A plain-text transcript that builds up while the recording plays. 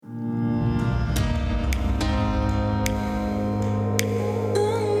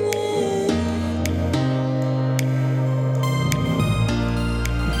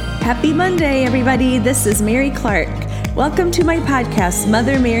Happy Monday, everybody. This is Mary Clark. Welcome to my podcast,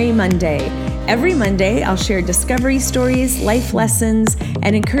 Mother Mary Monday. Every Monday, I'll share discovery stories, life lessons,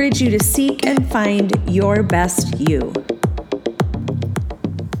 and encourage you to seek and find your best you.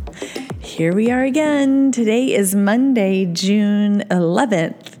 Here we are again. Today is Monday, June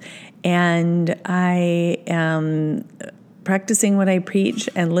 11th, and I am practicing what I preach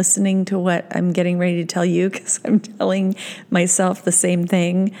and listening to what I'm getting ready to tell you, because I'm telling myself the same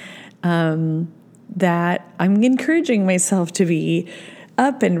thing, that I'm encouraging myself to be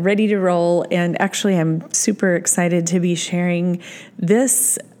up and ready to roll. And actually, I'm super excited to be sharing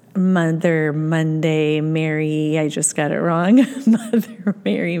this Mother Monday, Mary, I just got it wrong, Mother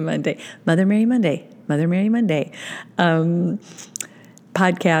Mary Monday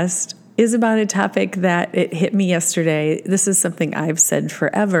podcast is about a topic that it hit me yesterday. This is something I've said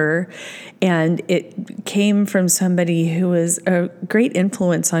forever, and it came from somebody who was a great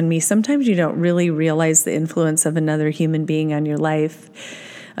influence on me. Sometimes you don't really realize the influence of another human being on your life,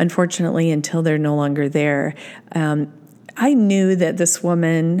 unfortunately, until they're no longer there. I knew that this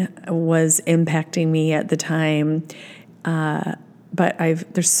woman was impacting me at the time, but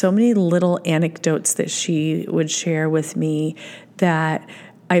there's so many little anecdotes that she would share with me that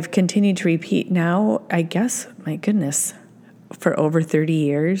I've continued to repeat now, I guess, my goodness, for over 30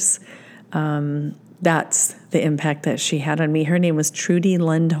 years. That's the impact that she had on me. Her name was Trudy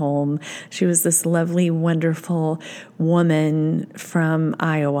Lundholm. She was this lovely, wonderful woman from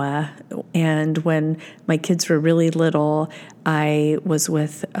Iowa. And when my kids were really little, I was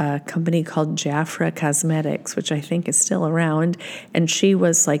with a company called Jafra Cosmetics, which I think is still around. And she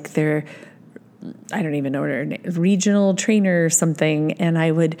was like their, I don't even know her name, regional trainer or something. And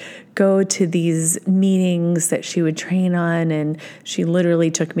I would go to these meetings that she would train on, and she literally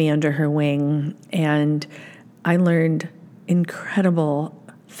took me under her wing. And I learned incredible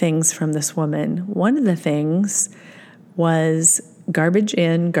things from this woman. One of the things was garbage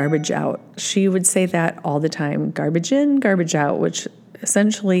in, garbage out. She would say that all the time, garbage in, garbage out, which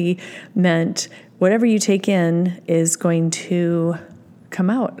essentially meant whatever you take in is going to come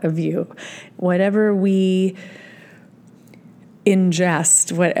out of you. Whatever we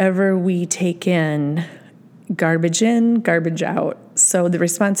ingest, whatever we take in, garbage out. So the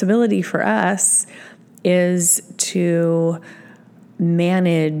responsibility for us is to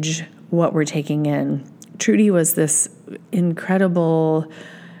manage what we're taking in. Trudy was this incredible,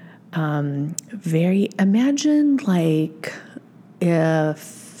 imagine like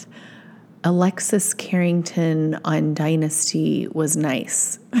if Alexis Carrington on Dynasty was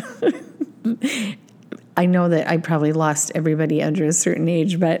nice. I know that I probably lost everybody under a certain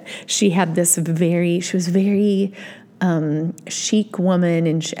age, but she had this she was very chic woman.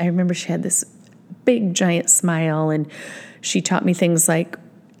 And I remember she had this big, giant smile, and she taught me things like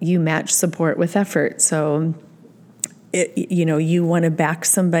you match support with effort. So, you want to back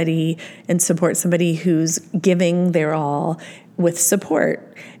somebody and support somebody who's giving their all with support.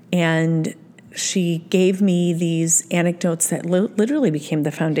 And she gave me these anecdotes that literally became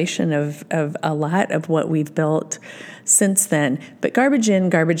the foundation of a lot of what we've built since then. But garbage in,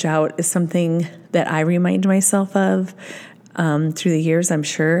 garbage out is something that I remind myself of through the years. I'm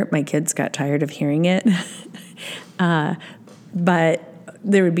sure my kids got tired of hearing it. But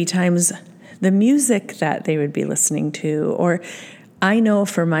there would be times the music that they would be listening to, or I know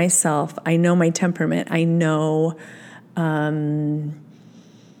for myself, I know my temperament. I know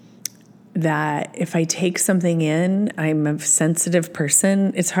that if I take something in, I'm a sensitive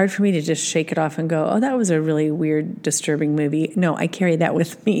person. It's hard for me to just shake it off and go, oh, that was a really weird, disturbing movie. No, I carry that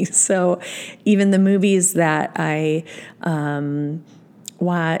with me. So even the movies that I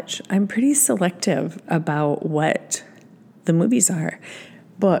watch, I'm pretty selective about what the movies are.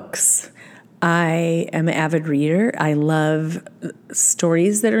 Books. I am an avid reader. I love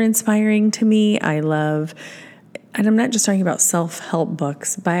stories that are inspiring to me. And I'm not just talking about self-help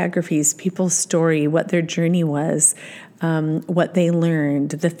books, biographies, people's story, what their journey was, what they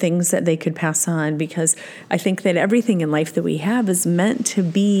learned, the things that they could pass on, because I think that everything in life that we have is meant to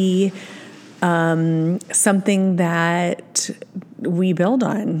be something that we build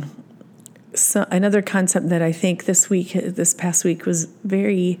on. So another concept that I think this past week was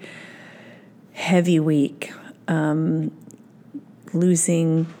very heavy week,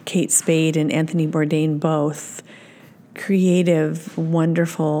 losing Kate Spade and Anthony Bourdain, both creative,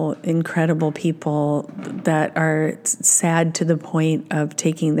 wonderful, incredible people that are sad to the point of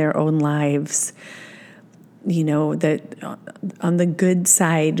taking their own lives. That on the good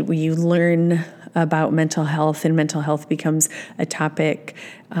side, you learn about mental health, and mental health becomes a topic.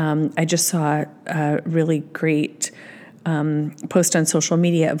 I just saw a really great post on social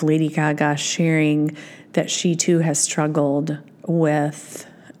media of Lady Gaga sharing that she too has struggled with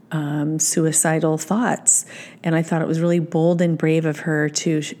suicidal thoughts. And I thought it was really bold and brave of her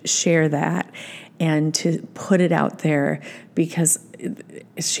to share that and to put it out there, because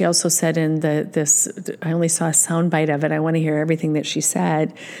she also said in this, I only saw a soundbite of it. I want to hear everything that she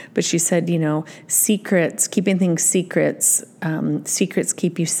said, but she said, secrets, keeping things secrets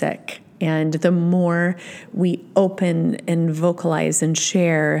keep you sick. And the more we open and vocalize and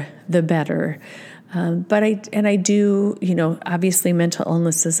share, the better. But I do, obviously mental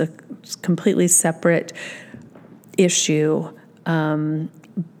illness is a completely separate issue.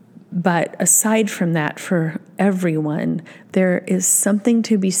 But aside from that, for everyone, there is something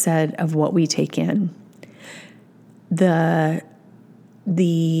to be said of what we take in. The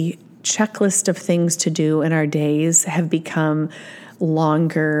checklist of things to do in our days have become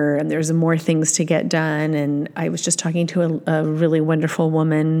longer, and there's more things to get done. And I was just talking to a really wonderful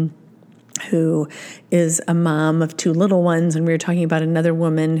woman who is a mom of 2 little ones, and we were talking about another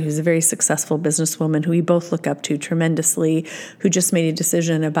woman who's a very successful businesswoman who we both look up to tremendously, who just made a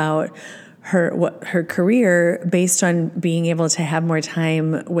decision about her career based on being able to have more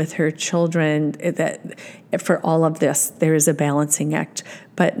time with her children. That for all of this, there is a balancing act.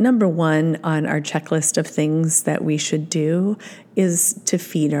 But number one on our checklist of things that we should do is to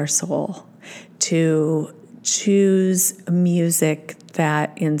feed our soul, to choose music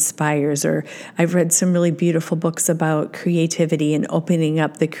that inspires. Or I've read some really beautiful books about creativity and opening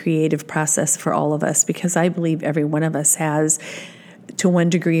up the creative process for all of us, because I believe every one of us has, to one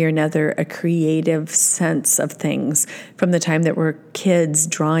degree or another, a creative sense of things from the time that we're kids,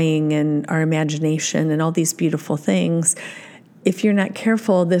 drawing and our imagination and all these beautiful things. If you're not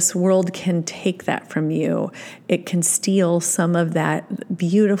careful, this world can take that from you. It can steal some of that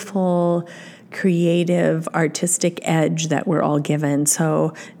beautiful, creative, artistic edge that we're all given.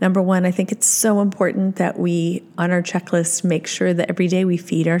 So number one, I think it's so important that we, on our checklist, make sure that every day we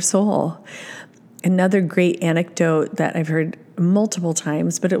feed our soul. Another great anecdote that I've heard multiple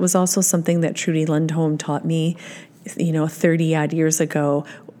times, but it was also something that Trudy Lindholm taught me, 30 odd years ago,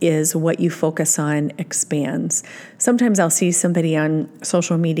 is what you focus on expands. Sometimes I'll see somebody on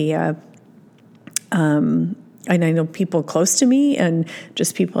social media, and I know people close to me and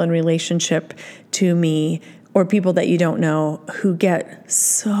just people in relationship to me, or people that you don't know, who get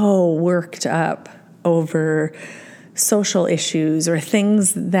so worked up over social issues or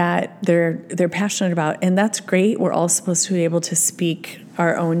things that they're passionate about. And that's great. We're all supposed to be able to speak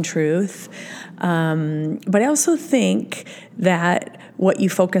our own truth. But I also think that what you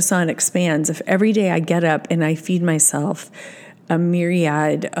focus on expands. If every day I get up and I feed myself a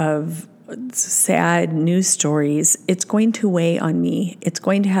myriad of sad news stories, it's going to weigh on me. It's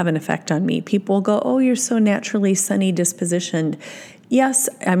going to have an effect on me. People will go, "Oh, you're so naturally sunny dispositioned." Yes,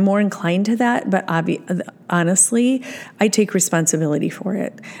 I'm more inclined to that, but honestly, I take responsibility for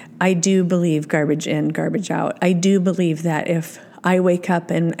it. I do believe garbage in, garbage out. I do believe that if I wake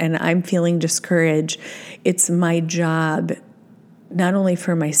up and I'm feeling discouraged, it's my job, not only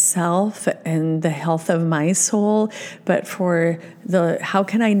for myself and the health of my soul, but for how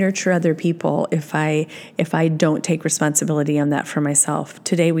can I nurture other people if I don't take responsibility on that for myself.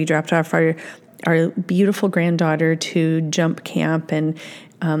 Today we dropped off our beautiful granddaughter to jump camp, and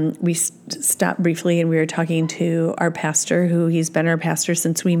we stopped briefly and we were talking to our pastor, he's been our pastor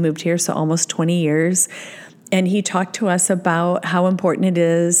since we moved here, so almost 20 years. And he talked to us about how important it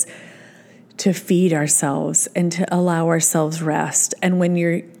is to feed ourselves and to allow ourselves rest. And when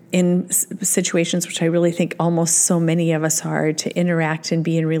you're in situations, which I really think almost so many of us are, to interact and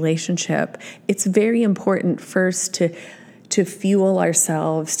be in relationship, it's very important first to fuel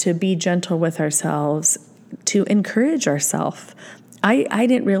ourselves, to be gentle with ourselves, to encourage ourselves. I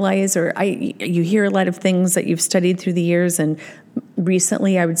didn't realize, you hear a lot of things that you've studied through the years, and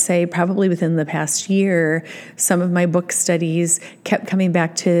recently, I would say probably within the past year, some of my book studies kept coming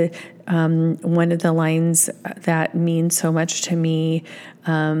back to one of the lines that mean so much to me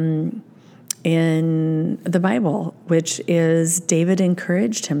in the Bible, which is David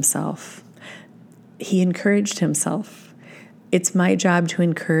encouraged himself. He encouraged himself. It's my job to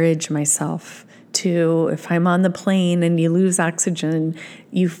encourage myself. If I'm on the plane and you lose oxygen,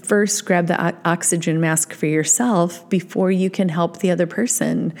 you first grab the oxygen mask for yourself before you can help the other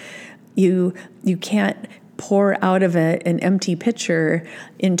person. You can't pour out of an empty pitcher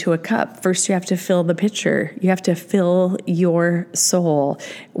into a cup. First, you have to fill the pitcher. You have to fill your soul.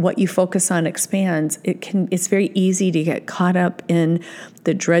 What you focus on expands. It's very easy to get caught up in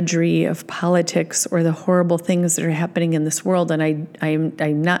the drudgery of politics or the horrible things that are happening in this world. And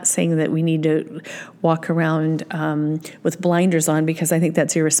I'm not saying that we need to walk around with blinders on, because I think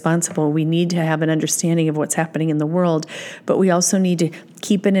that's irresponsible. We need to have an understanding of what's happening in the world, but we also need to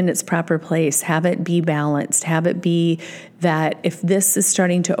keep it in its proper place, have it be balanced, have it be that if this is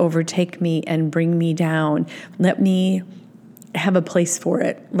starting to overtake me and bring me down, let me have a place for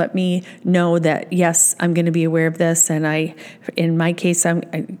it. Let me know that, yes, I'm going to be aware of this. And in my case,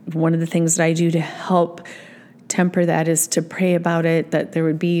 one of the things that I do to help temper that is to pray about it, that there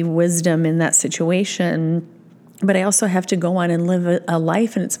would be wisdom in that situation. But I also have to go on and live a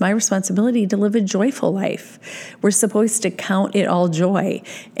life, and it's my responsibility to live a joyful life. We're supposed to count it all joy.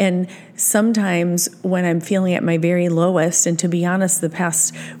 And sometimes when I'm feeling at my very lowest, and to be honest, the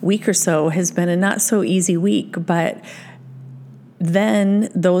past week or so has been a not so easy week, but then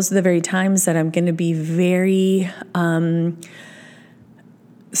those are the very times that I'm going to be very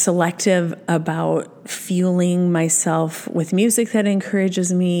selective about fueling myself with music that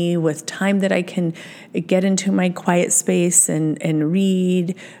encourages me, with time that I can get into my quiet space and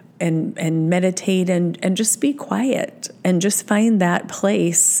read and meditate and just be quiet and just find that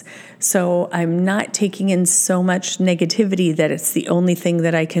place. So I'm not taking in so much negativity that it's the only thing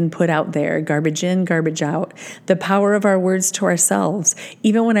that I can put out there. Garbage in, garbage out. The power of our words to ourselves.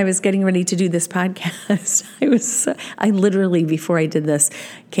 Even when I was getting ready to do this podcast, I literally, before I did this,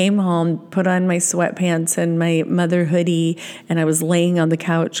 came home, put on my sweatpants and my mother hoodie, and I was laying on the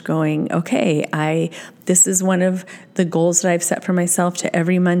couch going, okay, this is one of the goals that I've set for myself, to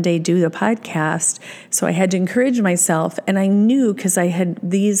every Monday do the podcast. So I had to encourage myself, and I knew, because I had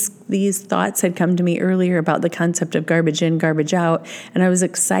these thoughts had come to me earlier about the concept of garbage in, garbage out, and I was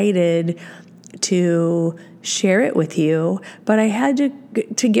excited to share it with you, but I had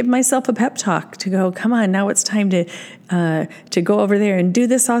to give myself a pep talk to go, come on, now it's time to go over there and do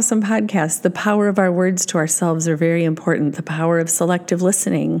this awesome podcast. The power of our words to ourselves are very important. The power of selective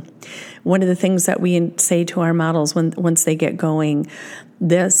listening. One of the things that we say to our models once they get going,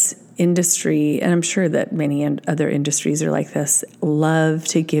 this industry, and I'm sure that many other industries are like this, love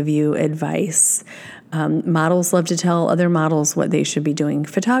to give you advice. Models love to tell other models what they should be doing.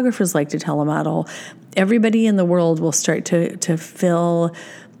 Photographers like to tell a model. Everybody in the world will start to fill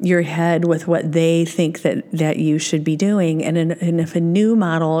your head with what they think that you should be doing. And if a new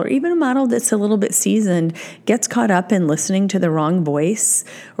model, or even a model that's a little bit seasoned, gets caught up in listening to the wrong voice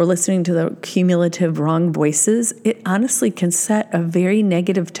or listening to the cumulative wrong voices, it honestly can set a very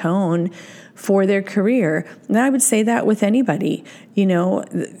negative tone for their career. And I would say that with anybody. You know,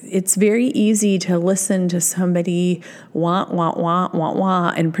 it's very easy to listen to somebody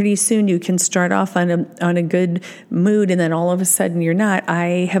wah, and pretty soon you can start off on a good mood, and then all of a sudden you're not.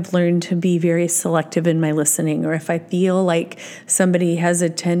 I have learned to be very selective in my listening, or if I feel like somebody has a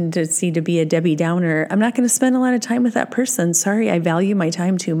tendency to be a Debbie Downer, I'm not going to spend a lot of time with that person. Sorry, I value my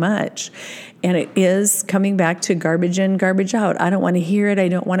time too much. And it is coming back to garbage in, garbage out. I don't want to hear it. I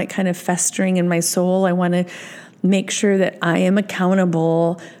don't want it kind of festering in my soul. I want to make sure that I am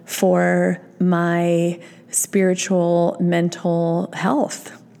accountable for my spiritual, mental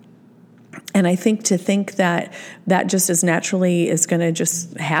health. And I think that just as naturally is going to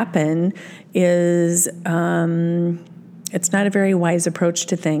just happen is it's not a very wise approach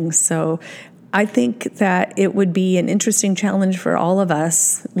to things. So I think that it would be an interesting challenge for all of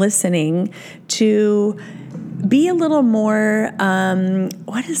us listening to be a little more,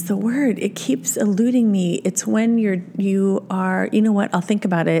 what is the word? It keeps eluding me. It's when you are, you know what, I'll think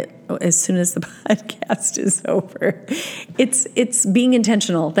about it as soon as the podcast is over. It's being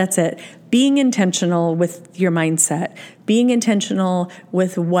intentional. That's it. Being intentional with your mindset, being intentional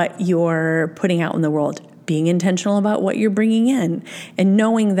with what you're putting out in the world, being intentional about what you're bringing in, and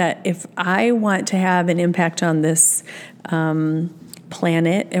knowing that if I want to have an impact on this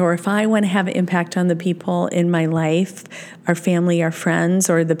planet, or if I want to have an impact on the people in my life, our family, our friends,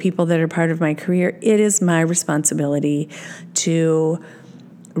 or the people that are part of my career, it is my responsibility to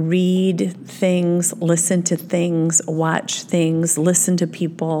read things, listen to things, watch things, listen to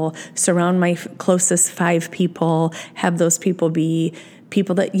people, surround my closest 5 people, have those people be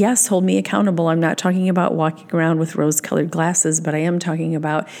people that, yes, hold me accountable. I'm not talking about walking around with rose-colored glasses, but I am talking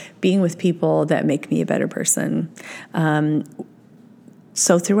about being with people that make me a better person.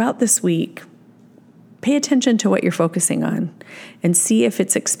 So throughout this week, pay attention to what you're focusing on and see if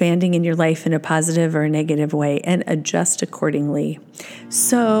it's expanding in your life in a positive or a negative way, and adjust accordingly.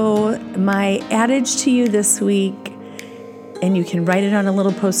 So my adage to you this week, and you can write it on a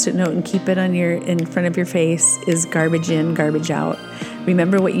little Post-it note and keep it in front of your face, is garbage in, garbage out.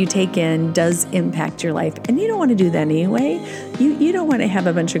 Remember, what you take in does impact your life, and you don't want to do that anyway. You don't want to have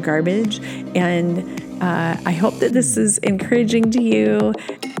a bunch of garbage, and I hope that this is encouraging to you.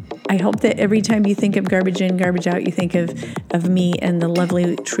 I hope that every time you think of garbage in, garbage out, you think of me and the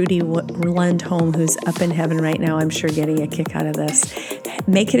lovely Trudy Lundholm, who's up in heaven right now. I'm sure getting a kick out of this.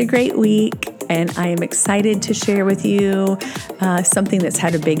 Make it a great week, and I am excited to share with you something that's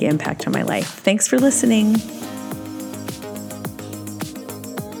had a big impact on my life. Thanks for listening.